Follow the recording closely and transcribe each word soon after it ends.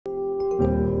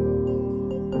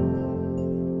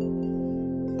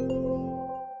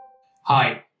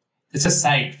Hi, this is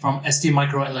Said from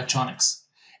STMicroelectronics.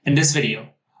 In this video,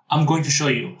 I'm going to show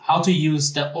you how to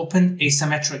use the Open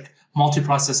Asymmetric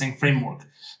Multiprocessing Framework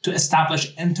to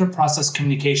establish inter-process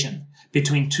communication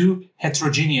between two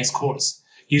heterogeneous cores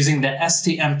using the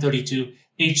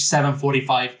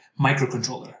STM32H745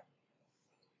 microcontroller.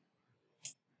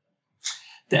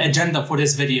 The agenda for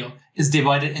this video is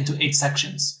divided into 8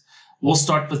 sections. We'll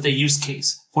start with the use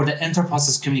case for the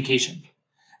inter-process communication,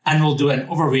 and we'll do an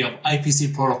overview of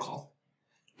IPC protocol.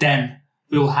 Then,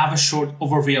 we will have a short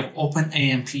overview of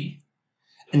OpenAMP.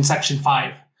 In section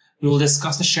 5, we will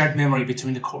discuss the shared memory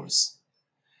between the cores.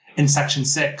 In section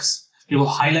 6, we will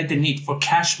highlight the need for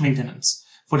cache maintenance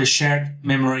for the shared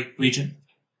memory region.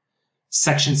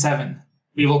 Section 7,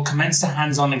 we will commence the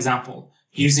hands-on example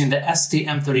using the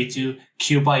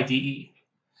STM32Cube-IDE.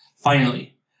 Finally,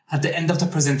 at the end of the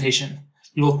presentation,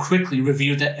 we will quickly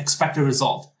review the expected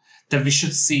result that we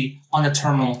should see on the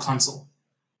terminal console.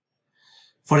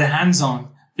 For the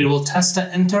hands-on, we will test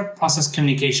the inter-process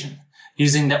communication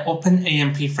using the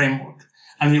OpenAMP framework,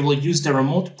 and we will use the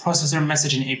remote processor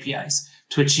messaging APIs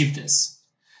to achieve this.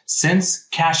 Since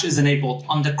cache is enabled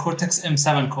on the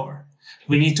Cortex-M7 core,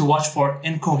 we need to watch for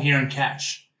incoherent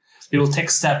cache. We will take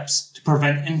steps to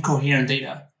prevent incoherent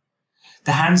data.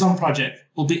 The hands-on project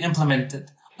will be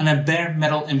implemented on a bare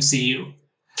metal MCU.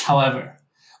 However,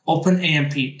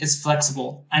 OpenAMP is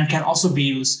flexible and can also be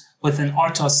used with an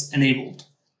RTOS enabled.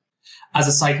 As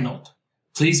a side note,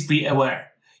 please be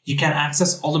aware you can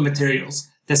access all the materials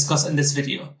discussed in this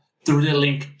video through the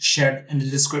link shared in the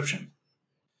description.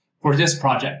 For this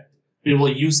project, we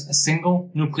will use a single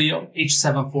Nucleo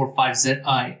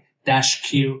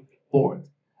H745Zi-Q board,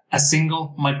 a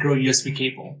single micro USB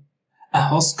cable, a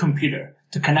host computer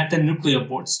to connect the Nucleo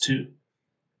boards to.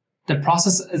 The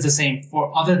process is the same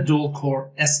for other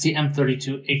dual-core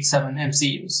STM32H7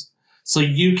 MCUs, so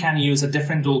you can use a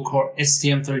different dual-core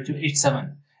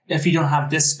STM32H7 if you don't have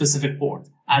this specific board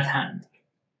at hand.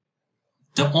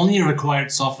 The only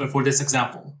required software for this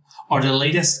example are the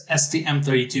latest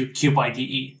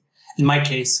STM32Cube-IDE. In my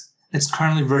case, it's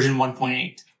currently version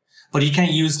 1.8, but you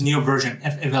can use new version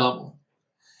if available.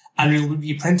 And we will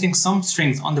be printing some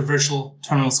strings on the virtual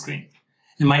terminal screen.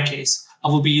 In my case, I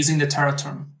will be using the Tera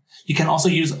Term. You can also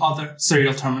use other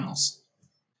serial terminals.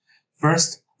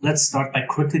 First, let's start by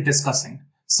quickly discussing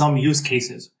some use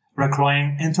cases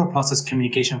requiring inter-process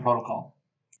communication protocol.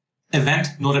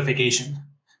 Event notification.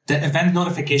 The event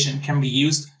notification can be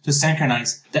used to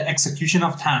synchronize the execution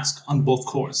of tasks on both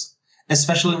cores,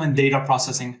 especially when data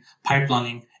processing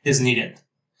pipelining is needed.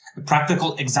 A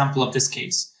practical example of this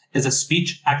case is a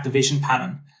speech activation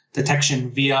pattern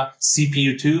detection via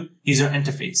CPU2 user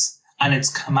interface and its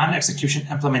command execution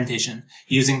implementation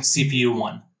using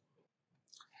CPU1.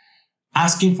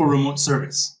 Asking for remote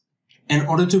service. In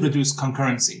order to reduce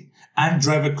concurrency and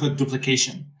driver code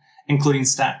duplication, including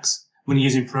stacks, when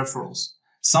using peripherals,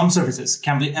 some services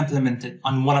can be implemented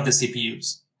on one of the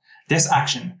CPUs. This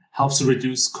action helps to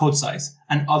reduce code size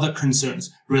and other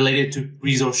concerns related to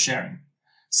resource sharing.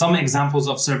 Some examples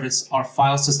of service are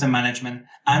file system management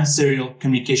and serial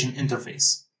communication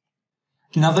interface.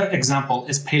 Another example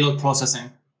is payload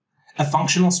processing. A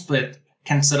functional split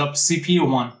can set up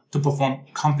CPU1 to perform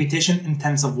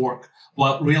computation-intensive work,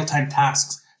 while real-time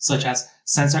tasks such as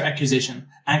sensor acquisition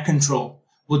and control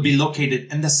would be located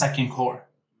in the second core.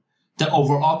 The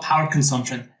overall power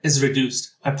consumption is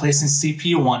reduced by placing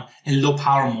CPU1 in low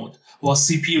power mode, while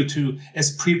CPU2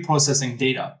 is pre-processing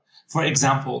data, for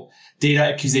example, data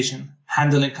acquisition,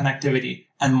 handling connectivity,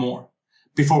 and more,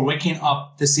 before waking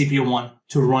up the CPU1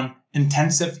 to run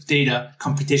intensive data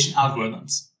computation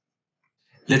algorithms.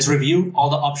 Let's review all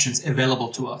the options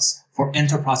available to us for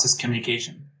inter-process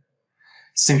communication.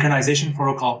 Synchronization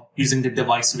protocol using the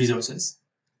device resources.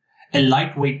 A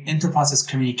lightweight inter-process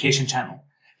communication channel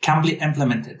can be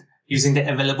implemented using the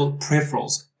available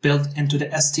peripherals built into the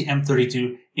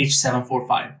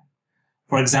STM32H745.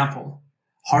 For example,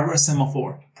 hardware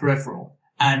semaphore peripheral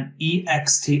and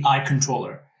EXTI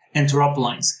controller interrupt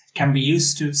lines can be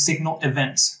used to signal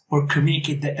events or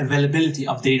communicate the availability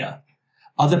of data.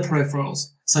 Other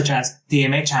peripherals, such as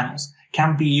DMA channels,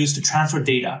 can be used to transfer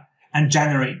data and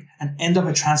generate an end of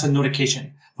a transfer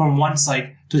notification from one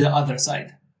side to the other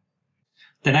side.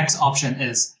 The next option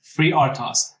is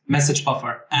FreeRTOS, message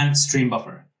buffer, and stream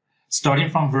buffer. Starting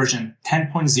from version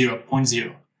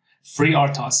 10.0.0,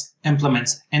 FreeRTOS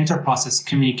implements inter-process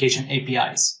communication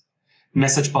APIs.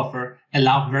 Message buffer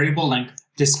allows variable length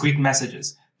discrete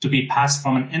messages to be passed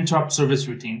from an interrupt service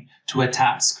routine to a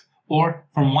task, or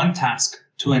from one task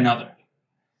to another.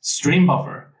 Stream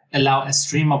buffer allow a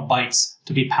stream of bytes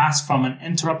to be passed from an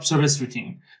interrupt service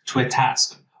routine to a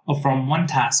task, or from one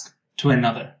task to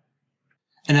another.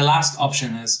 And the last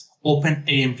option is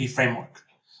OpenAMP framework.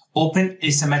 Open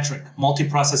Asymmetric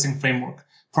Multiprocessing Framework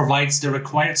provides the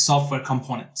required software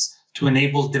components to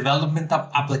enable development of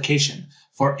application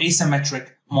for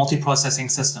asymmetric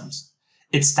multiprocessing systems.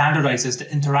 It standardizes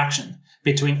the interaction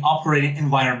between operating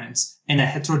environments in a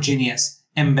heterogeneous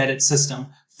embedded system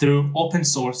through open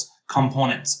source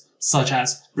components such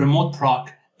as Remote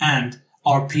Proc and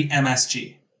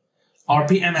RPMsg.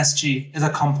 RPMsg is a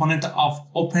component of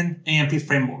OpenAMP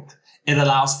framework. It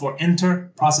allows for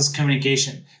inter-process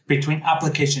communication between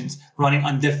applications running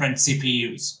on different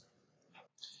CPUs.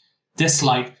 This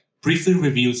slide briefly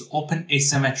reviews open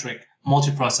asymmetric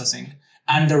multiprocessing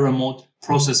and the remote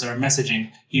processor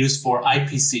messaging used for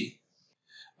IPC.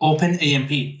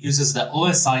 OpenAMP uses the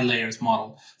OSI layers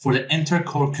model for the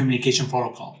inter-core communication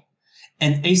protocol.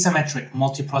 In asymmetric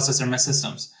multiprocessor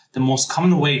systems, the most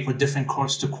common way for different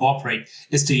cores to cooperate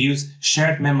is to use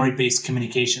shared memory-based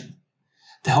communication.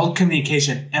 The whole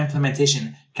communication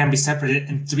implementation can be separated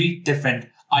in 3 different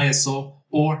ISO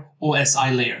or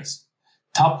OSI layers.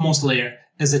 Topmost layer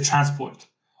is the transport,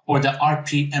 or the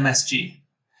RPMsg.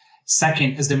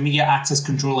 Second is the media access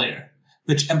control layer,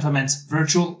 which implements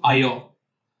virtual I/O.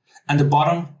 And the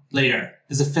bottom layer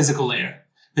is the physical layer,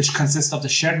 which consists of the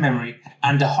shared memory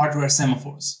and the hardware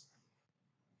semaphores.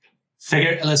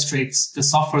 Figure illustrates the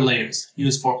software layers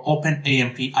used for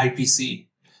OpenAMP IPC.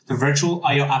 The virtual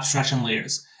I/O abstraction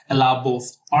layers allow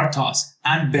both RTOS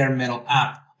and bare metal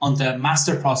app on the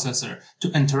master processor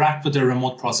to interact with the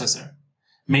remote processor,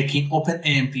 making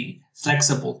OpenAMP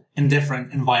flexible in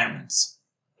different environments.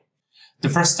 The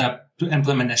first step to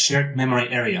implement a shared memory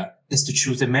area is to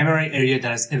choose a memory area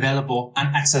that is available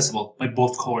and accessible by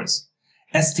both cores.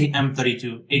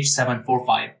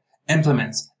 STM32H745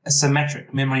 implements a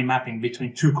symmetric memory mapping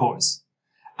between 2 cores.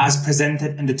 As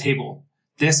presented in the table,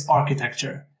 this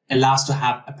architecture allows to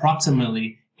have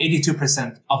approximately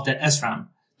 82% of the SRAM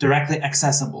directly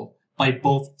accessible by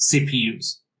both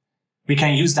CPUs. We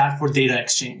can use that for data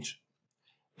exchange.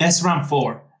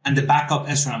 SRAM4 and the backup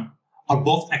SRAM are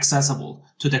both accessible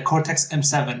to the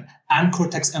Cortex-M7 and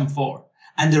Cortex-M4,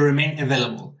 and they remain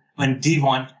available when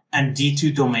D1 and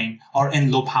D2 domain are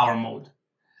in low power mode.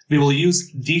 We will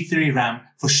use D3 RAM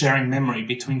for sharing memory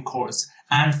between cores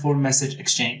and for message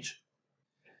exchange.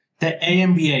 The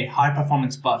AMBA High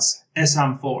Performance Bus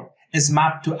SRAM4 is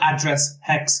mapped to address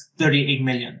hex 38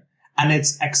 million, and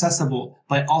it's accessible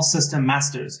by all system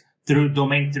masters through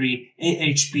domain 3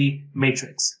 AHP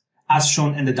matrix, as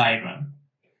shown in the diagram.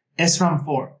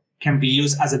 SRAM4 can be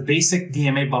used as a basic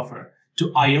DMA buffer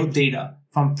to I/O data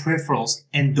from peripherals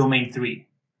in domain 3.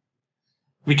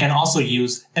 We can also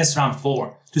use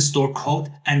SRAM4 to store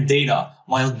code and data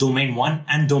while domain 1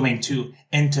 and domain 2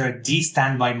 enter D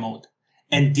standby mode.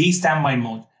 In D standby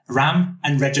mode, RAM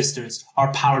and registers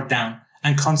are powered down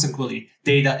and consequently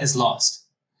data is lost.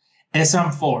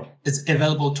 SRAM4 is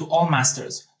available to all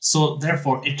masters, so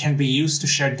therefore it can be used to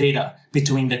share data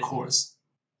between the cores.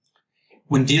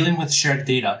 When dealing with shared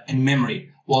data in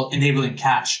memory while enabling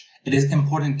cache, it is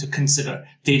important to consider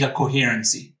data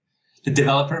coherency. The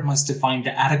developer must define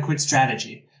the adequate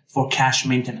strategy for cache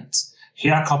maintenance.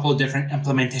 Here are a couple of different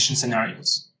implementation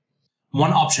scenarios.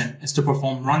 One option is to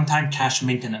perform runtime cache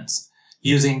maintenance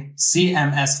using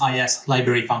CMSIS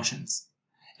library functions.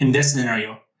 In this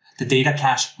scenario, the data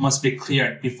cache must be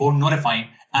cleared before notifying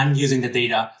and using the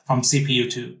data from CPU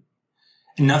 2.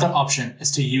 Another option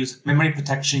is to use Memory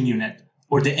Protection Unit,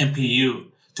 or the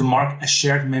MPU, to mark a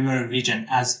shared memory region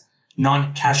as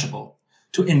non-cacheable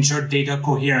to ensure data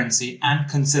coherency and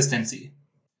consistency.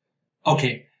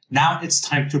 Okay, now it's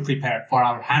time to prepare for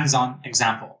our hands-on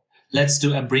example. Let's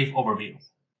do a brief overview.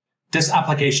 This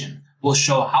application will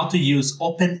show how to use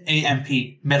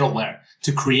OpenAMP middleware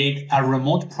to create a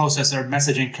remote processor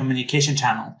messaging communication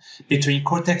channel between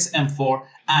Cortex-M4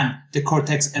 and the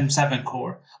Cortex-M7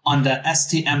 core on the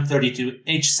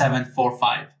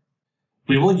STM32H745.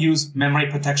 We will use Memory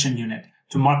Protection Unit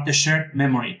to mark the shared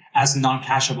memory as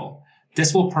non-cacheable.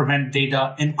 This will prevent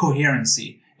data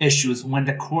incoherency issues when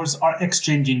the cores are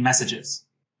exchanging messages.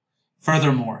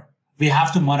 Furthermore, we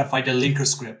have to modify the linker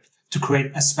script to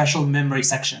create a special memory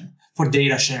section for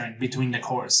data sharing between the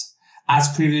cores.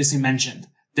 As previously mentioned,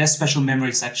 this special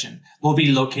memory section will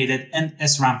be located in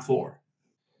SRAM4.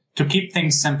 To keep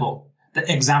things simple, the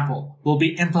example will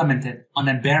be implemented on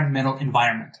a bare metal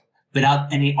environment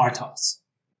without any RTOS.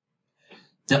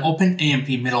 The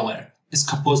OpenAMP middleware is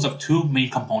composed of 2 main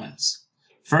components.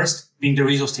 First being the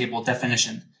resource table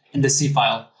definition in the C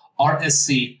file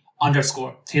rsc_table.c,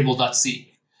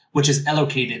 which is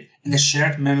allocated in the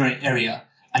shared memory area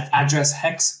at address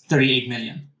hex 38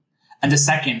 million. And the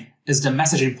second is the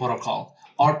messaging protocol,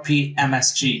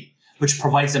 RPMsg, which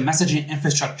provides the messaging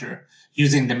infrastructure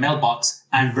using the mailbox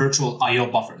and virtual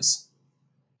I/O buffers.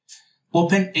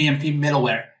 OpenAMP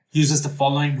middleware uses the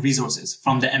following resources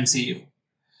from the MCU.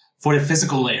 For the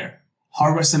physical layer,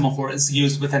 hardware semaphore is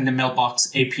used within the mailbox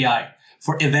API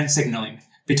for event signaling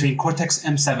between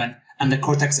Cortex-M7 and the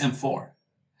Cortex-M4,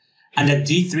 and the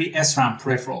D3 SRAM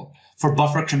peripheral for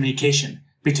buffer communication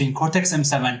between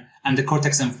Cortex-M7 and the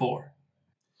Cortex-M4.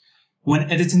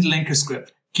 When editing the linker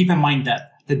script, keep in mind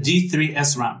that the D3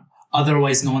 SRAM,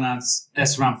 otherwise known as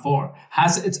SRAM4,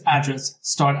 has its address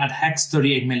start at hex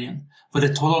 38 million with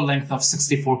a total length of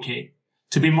 64K.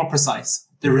 To be more precise,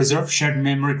 the reserved shared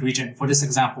memory region for this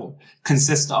example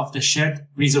consists of the shared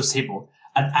resource table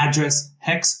at address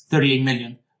hex 38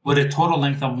 million with a total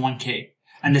length of 1K,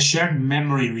 and the shared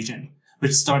memory region,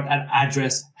 which start at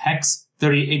address hex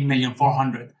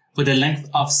 38,400,000 with a length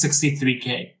of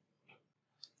 63K.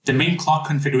 The main clock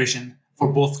configuration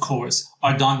for both cores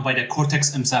are done by the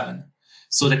Cortex-M7,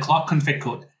 so the clock config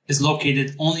code is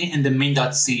located only in the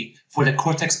main.c for the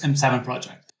Cortex-M7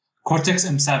 project.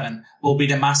 Cortex-M7 will be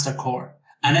the master core,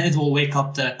 and it will wake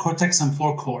up the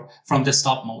Cortex-M4 core from the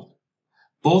stop mode.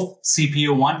 Both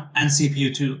CPU1 and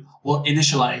CPU2 will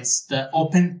initialize the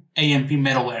OpenAMP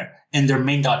middleware in their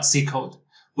main.c code,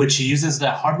 which uses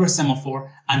the hardware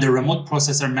semaphore and the remote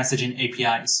processor messaging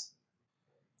APIs.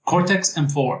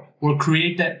 Cortex-M4 will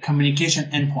create the communication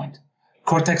endpoint.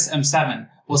 Cortex-M7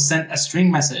 will send a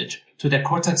string message to the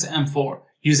Cortex-M4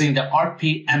 using the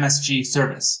RPMsg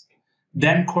service.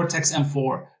 Then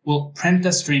Cortex-M4 will print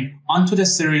the string onto the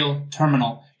serial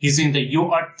terminal using the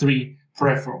UART3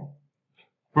 peripheral.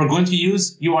 We're going to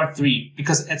use UART3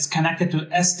 because it's connected to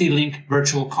ST-Link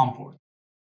virtual COM port.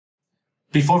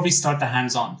 Before we start the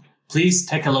hands-on, please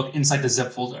take a look inside the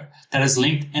zip folder that is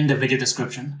linked in the video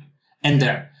description. In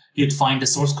there, you'd find the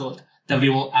source code that we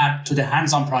will add to the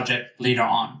hands-on project later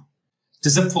on. The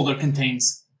zip folder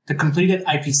contains the completed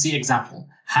IPC example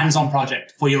hands-on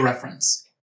project for your reference,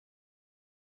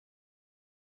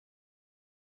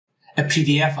 a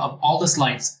PDF of all the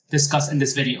slides discussed in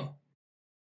this video,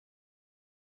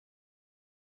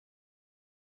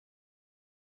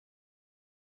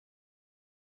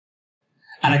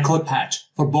 and a code patch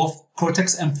for both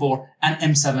Cortex-M4 and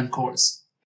M7 cores.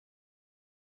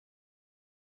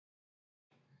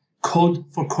 Code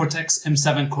for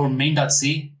Cortex-M7 core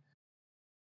main.c,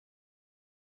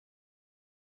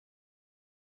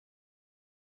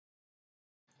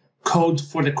 code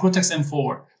for the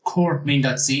Cortex-M4 core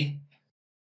main.c,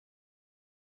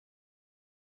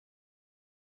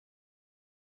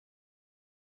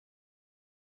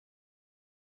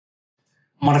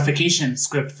 modification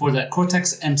script for the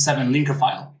Cortex-M7 linker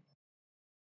file,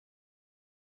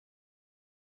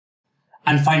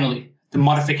 and finally, the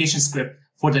modification script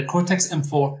for the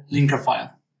Cortex-M4 linker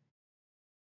file.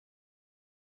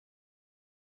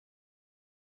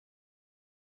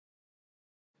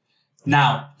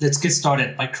 Now, let's get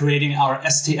started by creating our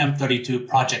STM32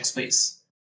 project space.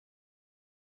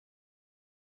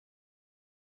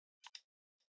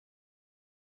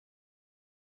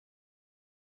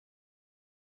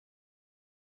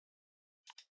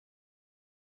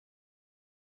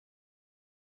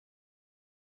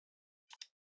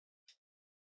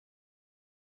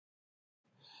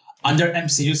 Under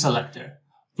MCU selector,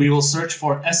 we will search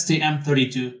for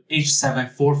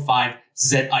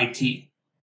STM32H745ZIT.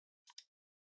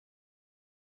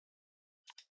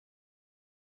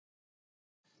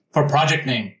 For project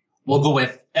name, we'll go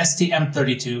with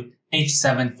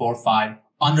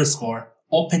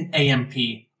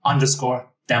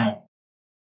STM32H745_OpenAMP_demo.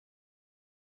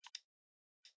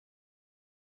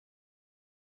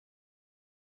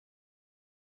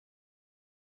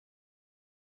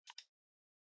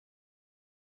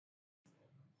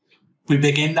 We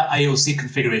begin the IOC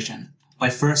configuration by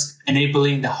first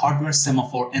enabling the hardware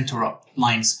semaphore interrupt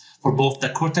lines for both the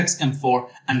Cortex-M4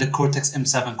 and the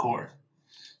Cortex-M7 core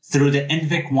through the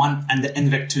NVIC1 and the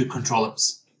NVIC2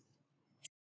 controllers.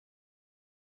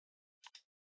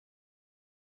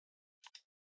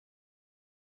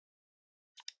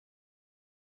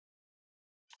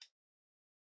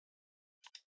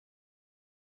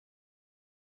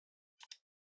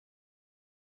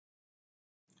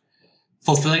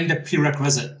 Fulfilling the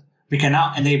prerequisite, we can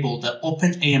now enable the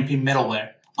OpenAMP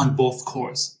middleware on both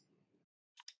cores.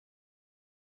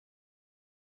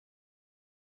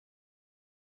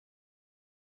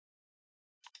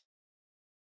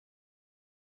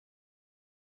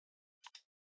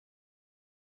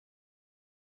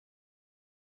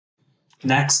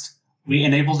 Next, we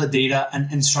enable the data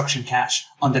and instruction cache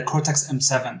on the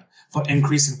Cortex-M7 for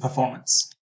increasing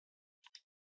performance.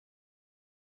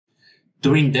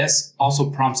 Doing this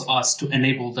also prompts us to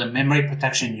enable the memory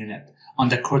protection unit on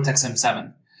the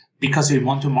Cortex-M7 because we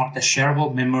want to mark the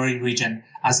shareable memory region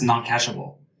as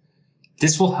non-cacheable.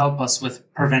 This will help us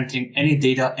with preventing any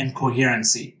data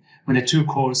incoherency when the two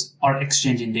cores are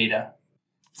exchanging data.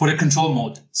 For the control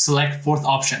mode, select fourth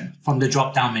option from the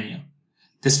drop-down menu.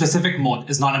 The specific mode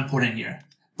is not important here,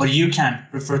 but you can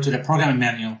refer to the programming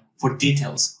manual for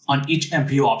details on each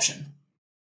MPU option.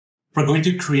 We're going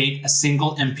to create a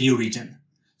single MPU region,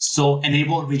 so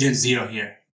enable region 0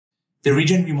 here. The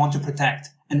region we want to protect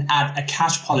and add a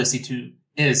cache policy to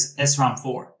is SRAM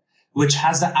 4, which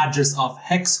has the address of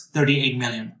hex 38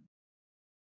 million.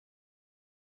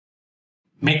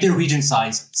 Make the region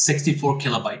size 64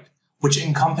 kilobyte, which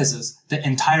encompasses the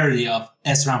entirety of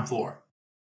SRAM 4.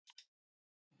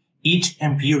 Each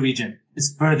MPU region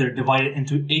is further divided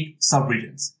into 8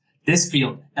 subregions. This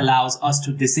field allows us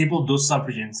to disable those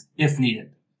subregions if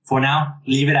needed. For now,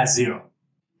 leave it as 0.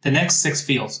 The next 6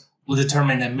 fields will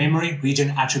determine the memory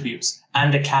region attributes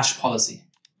and the cache policy.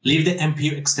 Leave the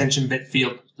MPU extension bit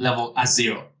field level as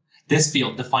 0. This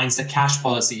field defines the cache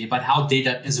policy about how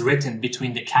data is written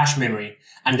between the cache memory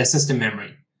and the system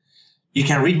memory. You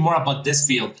can read more about this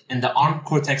field in the ARM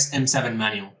Cortex-M7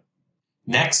 manual.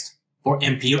 Next, for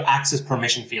MPU access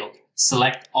permission field,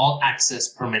 select all access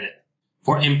permitted.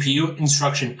 For MPU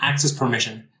instruction access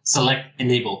permission, select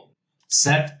enable.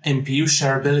 Set MPU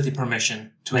shareability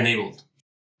permission to enabled.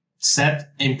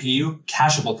 Set MPU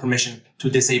cacheable permission to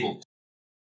disabled.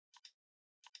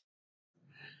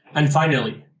 And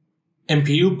finally,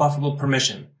 MPU bufferable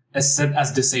permission is set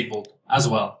as disabled as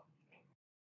well.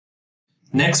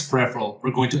 Next peripheral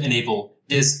we're going to enable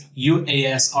is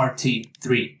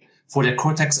UASRT3 for the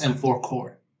Cortex-M4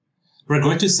 core. We're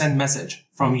going to send message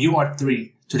from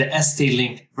UART3 to the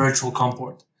ST-Link virtual COM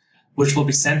port, which will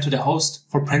be sent to the host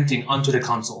for printing onto the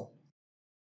console.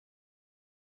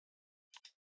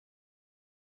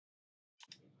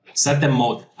 Set the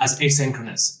mode as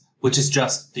asynchronous, which is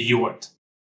just the UART.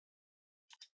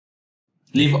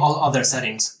 Leave all other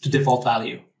settings to default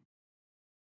value.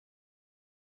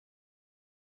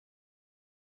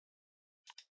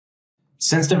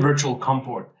 Since the virtual COM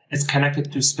port is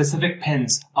connected to specific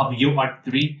pins of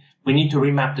UART3, we need to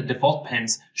remap the default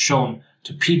pins shown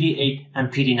to PD8 and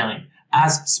PD9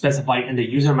 as specified in the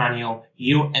user manual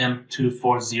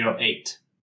UM2408.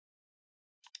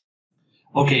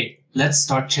 Okay, let's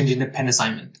start changing the pin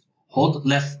assignment. Hold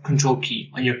left control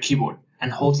key on your keyboard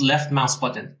and hold left mouse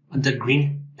button on the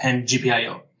green pen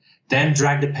GPIO. Then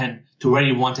drag the pen to where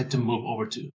you want it to move over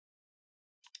to.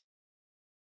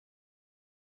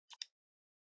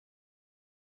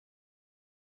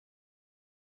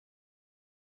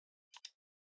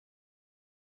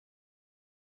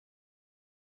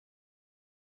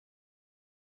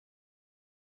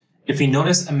 If you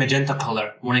notice a magenta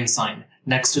color warning sign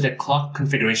next to the clock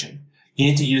configuration, you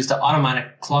need to use the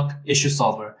automatic clock issue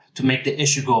solver to make the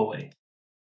issue go away.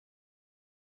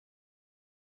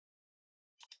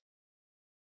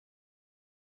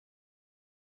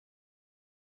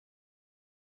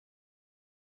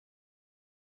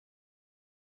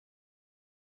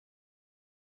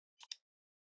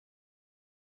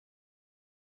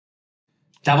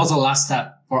 That was the last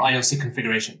step for IOC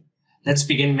configuration. Let's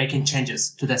begin making changes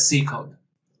to the C code.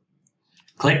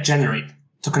 Click Generate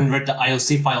to convert the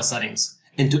IOC file settings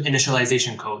into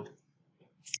initialization code.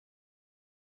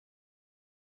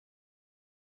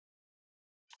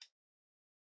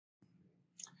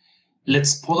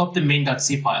 Let's pull up the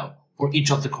main.c file for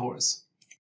each of the cores.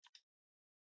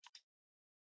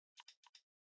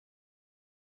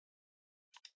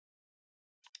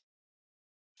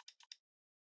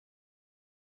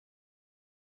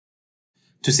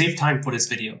 To save time for this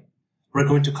video, we're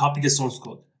going to copy the source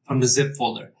code from the zip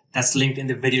folder that's linked in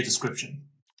the video description.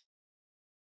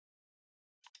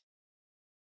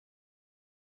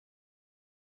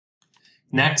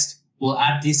 Next, we'll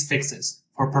add these fixes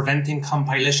for preventing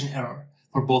compilation error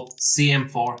for both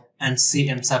CM4 and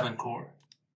CM7 core.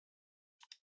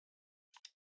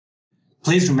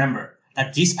 Please remember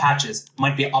that these patches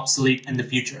might be obsolete in the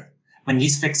future when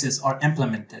these fixes are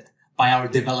implemented by our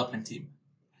development team.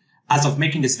 As of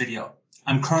making this video,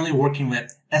 I'm currently working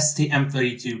with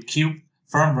STM32Cube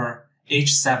firmware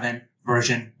H7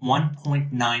 version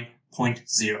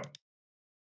 1.9.0.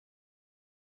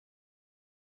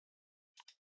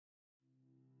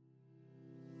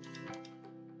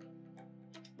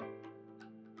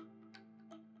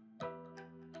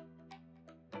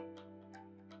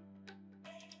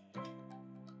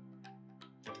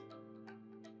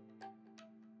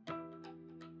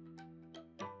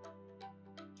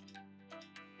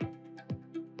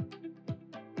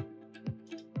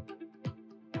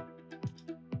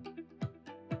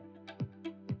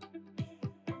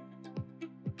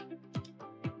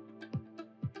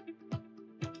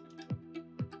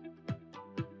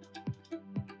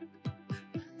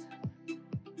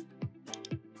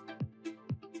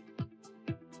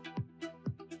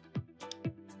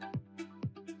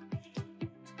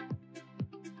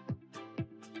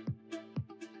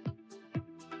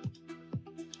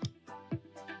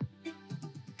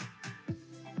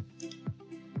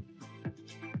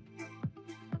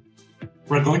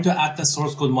 We're going to add the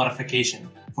source code modification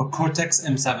for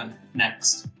Cortex-M7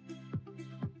 next.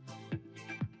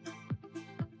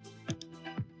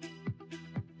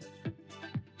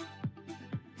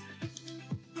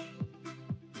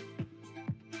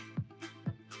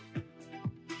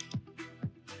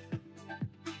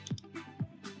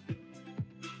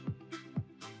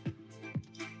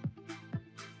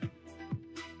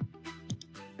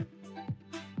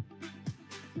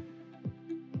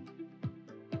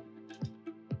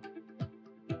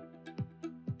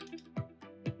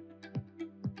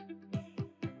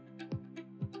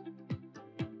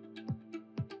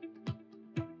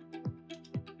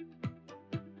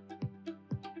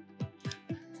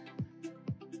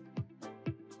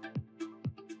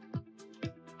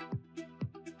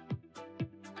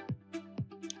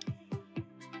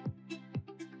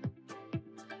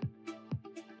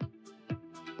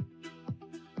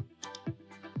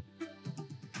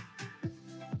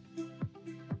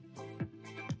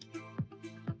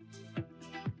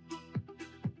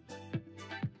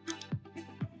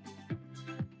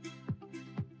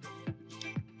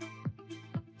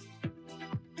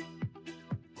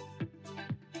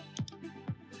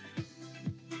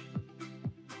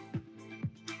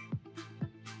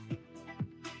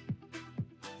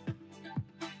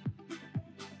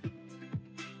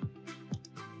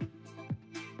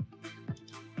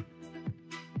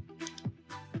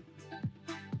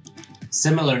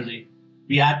 Similarly,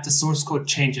 we add the source code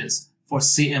changes for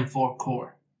CM4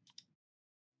 core.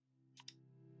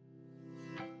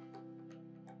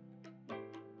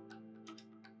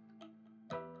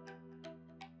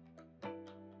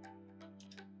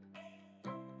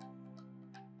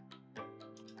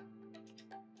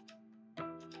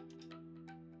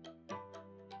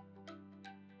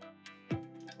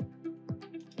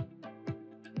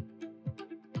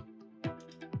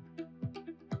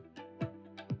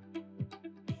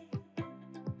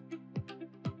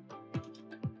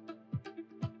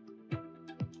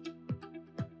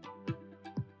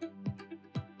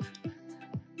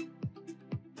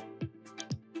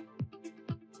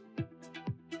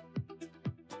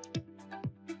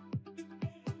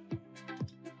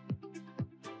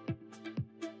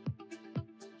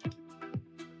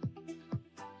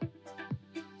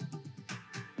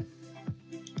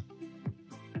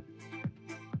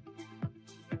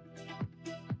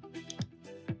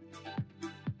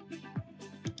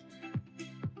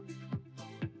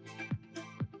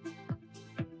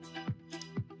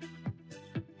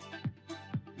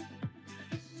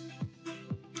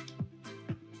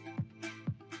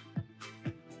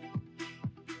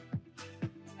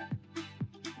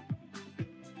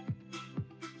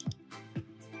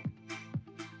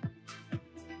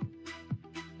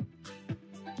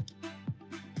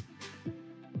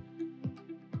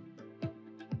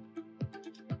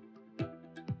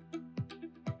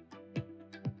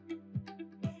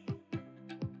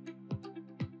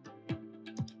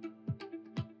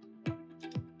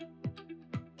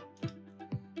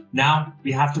 Now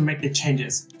we have to make the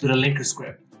changes to the linker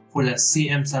script for the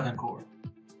CM7 core.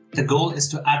 The goal is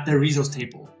to add the resource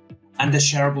table and the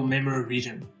shareable memory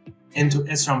region into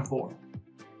SRAM 4.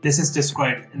 This is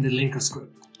described in the linker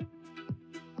script.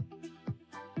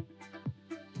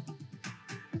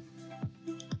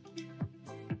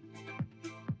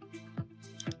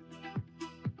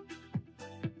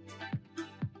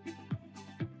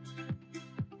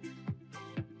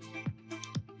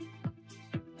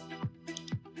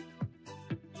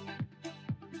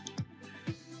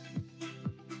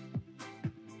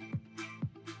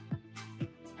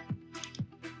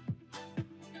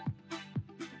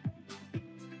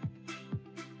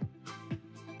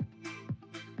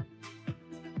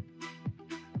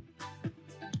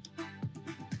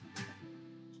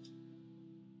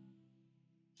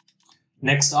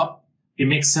 Next up, we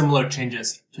make similar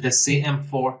changes to the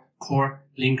CM4 core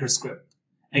linker script.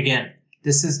 Again,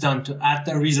 this is done to add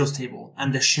the resource table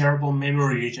and the shareable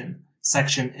memory region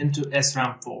section into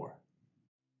SRAM 4.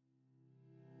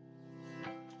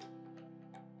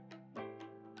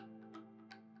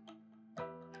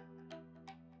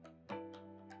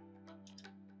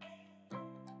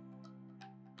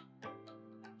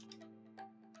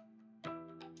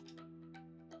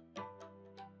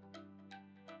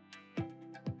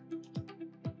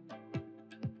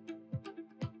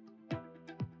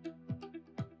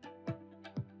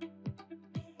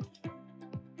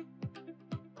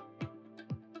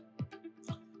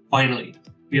 Finally,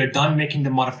 we are done making the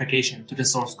modification to the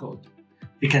source code.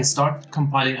 We can start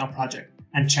compiling our project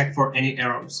and check for any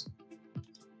errors.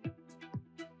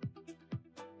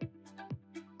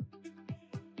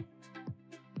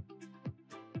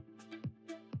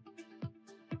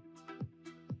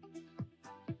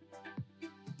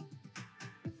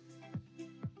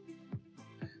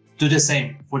 Do the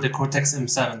same for the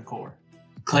Cortex-M7 core.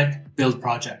 Click Build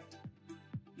Project.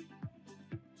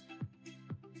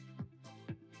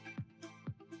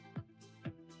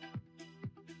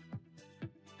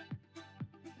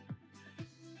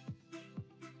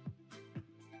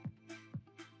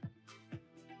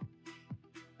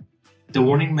 The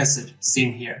warning message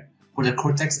seen here for the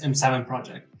Cortex-M7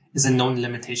 project is a known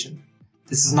limitation.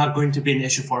 This is not going to be an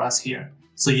issue for us here,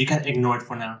 so you can ignore it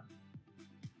for now.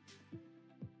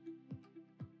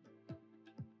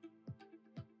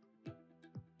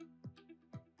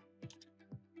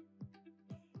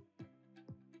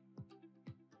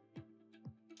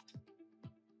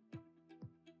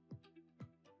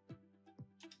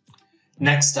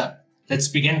 Next step, let's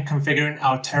begin configuring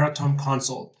our Tera Term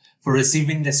console for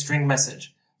receiving the string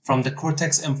message from the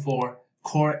Cortex-M4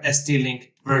 Core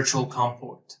ST-Link virtual COM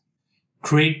port.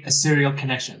 Create a serial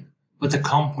connection with the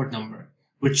COM port number,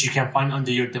 which you can find under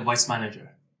your device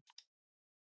manager.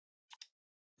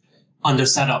 Under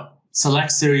Setup,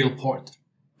 select Serial Port,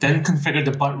 then configure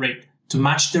the baud rate to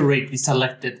match the rate we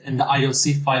selected in the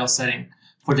IOC file setting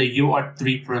for the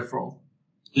UART3 peripheral.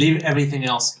 Leave everything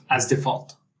else as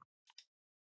default.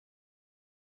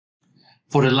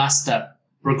 For the last step,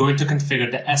 we're going to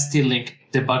configure the ST-Link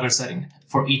debugger setting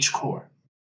for each core.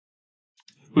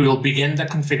 We will begin the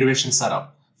configuration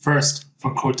setup, first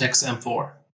for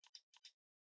Cortex-M4.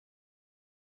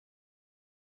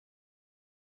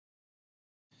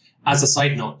 As a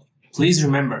side note, please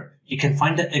remember you can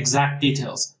find the exact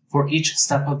details for each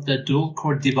step of the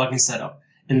dual-core debugging setup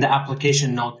in the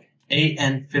application note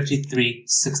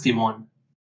AN5361.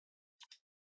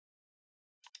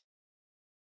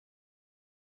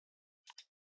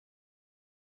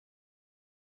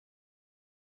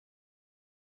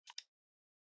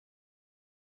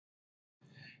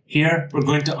 Here, we're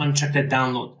going to uncheck the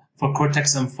download for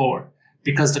Cortex-M4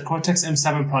 because the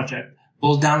Cortex-M7 project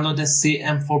will download the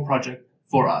CM4 project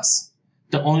for us.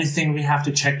 The only thing we have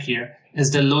to check here is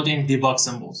the loading debug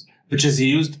symbols, which is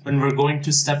used when we're going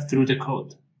to step through the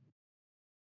code.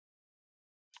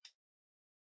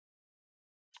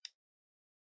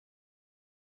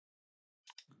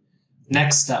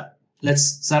 Next step,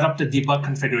 let's set up the debug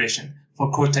configuration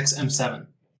for Cortex-M7.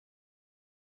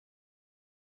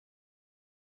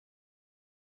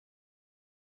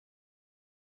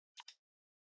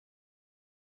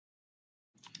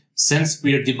 Since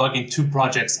we are debugging two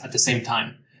projects at the same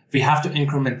time, we have to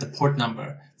increment the port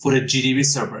number for the GDB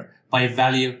server by a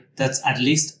value that's at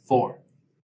least 4.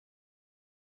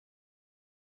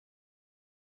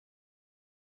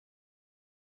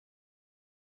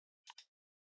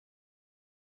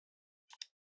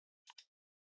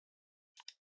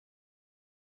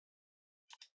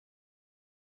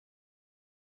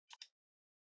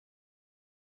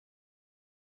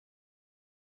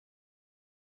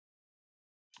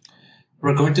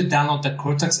 We're going to download the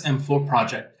Cortex-M4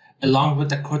 project along with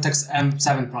the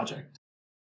Cortex-M7 project.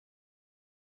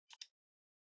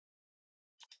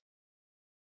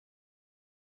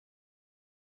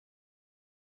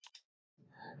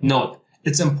 Note,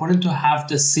 it's important to have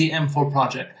the CM4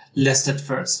 project listed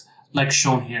first, like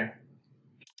shown here.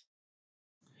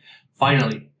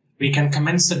 Finally, we can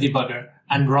commence the debugger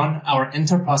and run our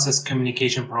inter-process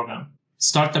communication program.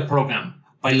 Start the program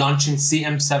by launching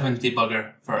CM7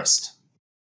 debugger first.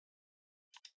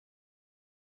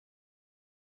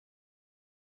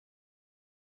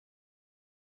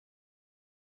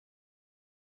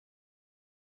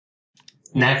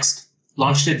 Next,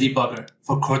 launch the debugger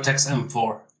for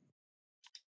Cortex-M4.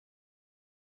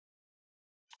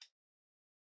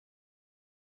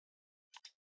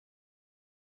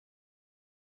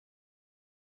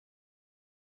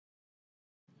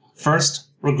 First,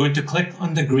 we're going to click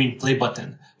on the green play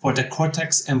button for the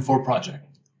Cortex-M4 project.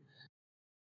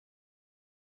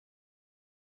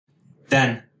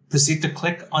 Then, proceed to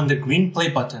click on the green play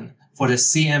button for the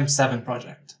CM7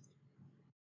 project.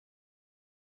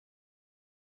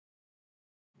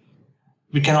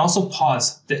 We can also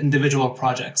pause the individual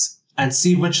projects and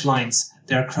see which lines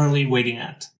they are currently waiting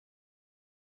at.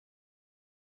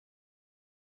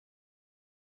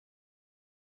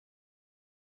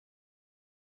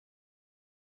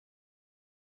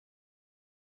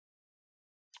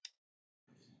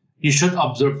 You should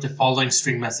observe the following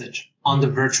string message on the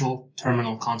virtual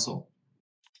terminal console.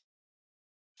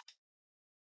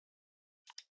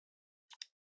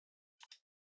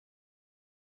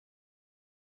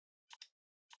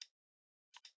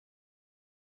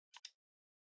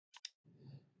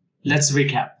 Let's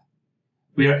recap.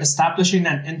 We are establishing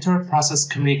an inter-process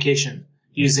communication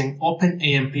using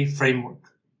OpenAMP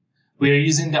framework. We are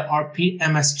using the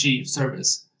RPMsg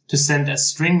service to send a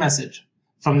string message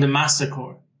from the master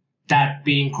core, that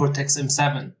being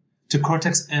Cortex-M7, to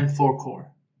Cortex-M4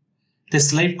 core. The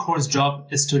slave core's job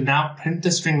is to now print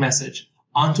the string message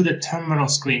onto the terminal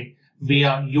screen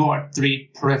via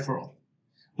UART3 peripheral,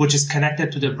 which is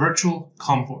connected to the virtual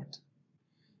COM port.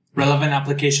 Relevant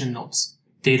application notes,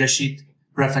 datasheet,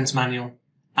 reference manual,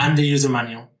 and the user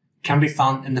manual can be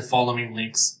found in the following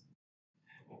links.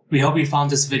 We hope you found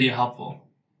this video helpful.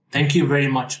 Thank you very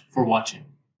much for watching.